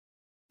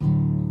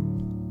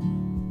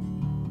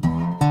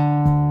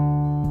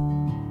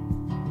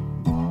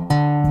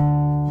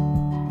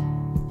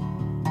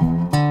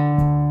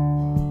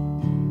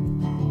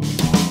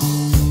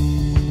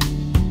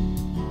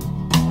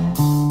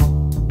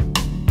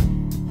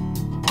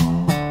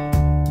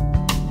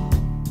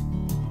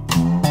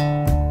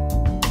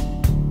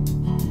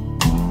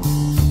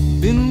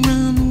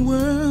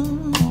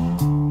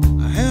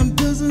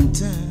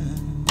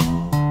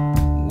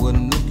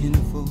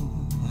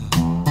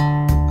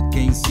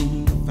can't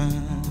seem to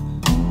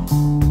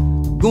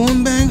find.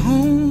 Going back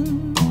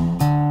home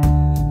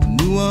to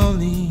New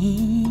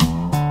Orleans,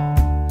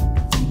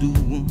 voodoo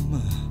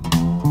woman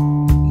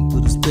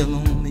put a spell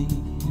on me.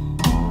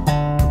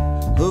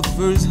 Her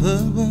first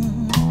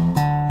husband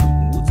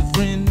was a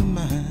friend of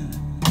mine.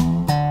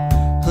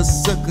 Her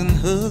second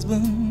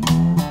husband,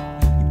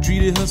 he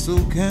treated her so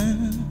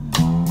kind.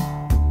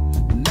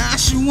 Now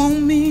she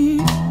want me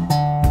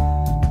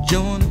to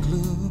join the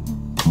club.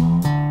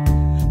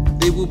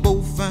 They were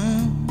both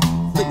found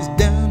face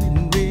down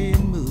in red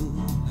mud,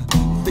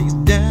 face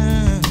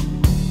down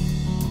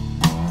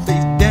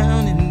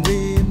in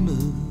red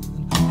mud,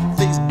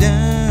 face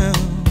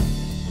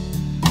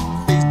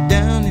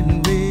down in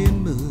red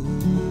mud.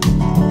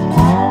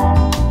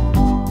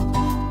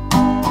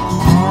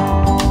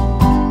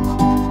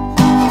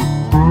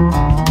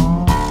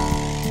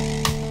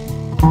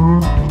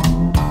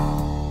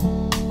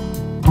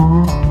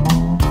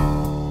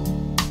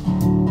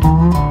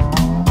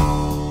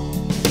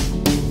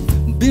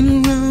 Been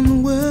around the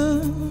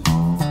world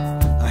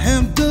a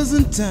half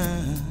dozen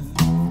times.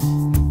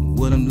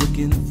 What I'm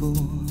looking for,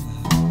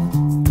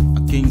 I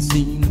can't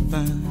seem to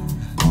find.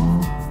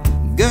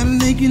 Got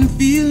an aching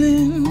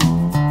feeling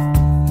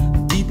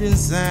deep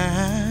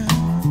inside.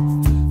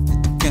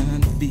 It's the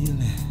kind of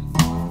feeling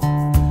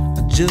I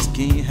just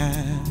can't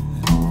hide.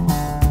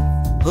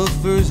 Her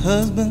first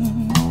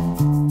husband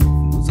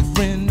was a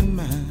friend of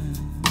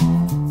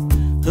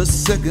mine. Her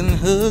second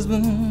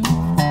husband,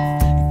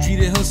 he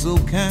treated her so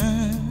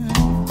kind.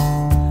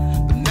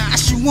 But now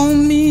she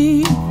want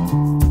me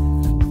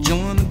to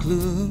join the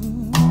club.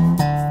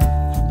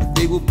 But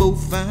they were both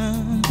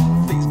found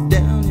face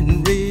down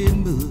in red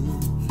mud,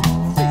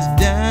 face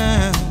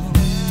down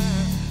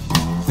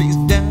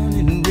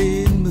in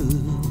red mud,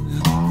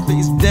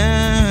 face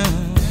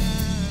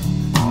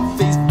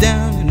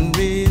down in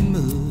red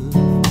mud.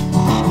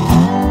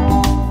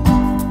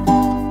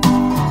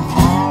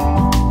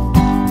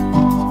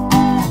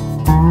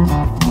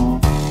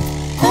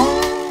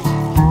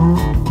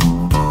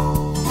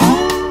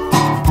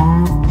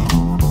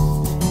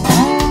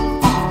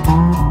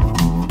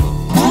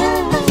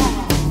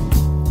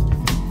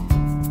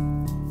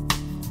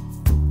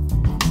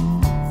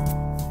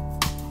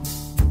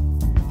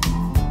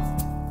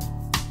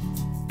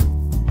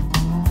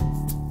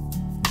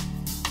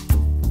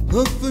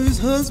 Her first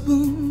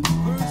husband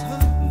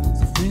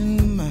was a friend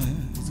of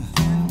mine,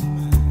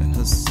 and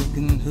her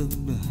second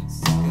husband,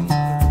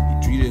 he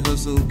treated her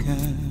so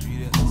kind.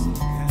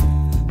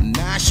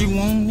 Now she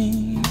want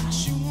me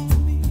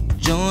to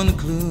join the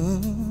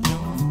club,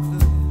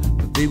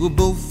 but they were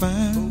both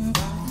found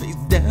face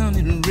down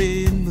in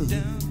red mud,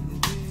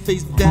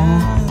 face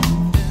down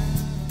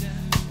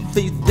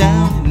in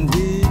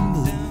red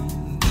mud,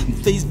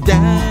 face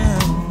down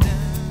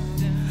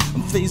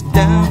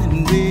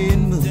in red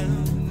mud.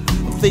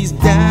 Face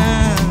down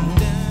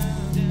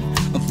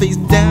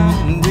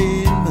in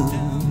red mud,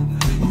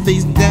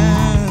 face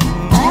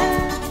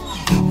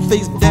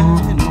down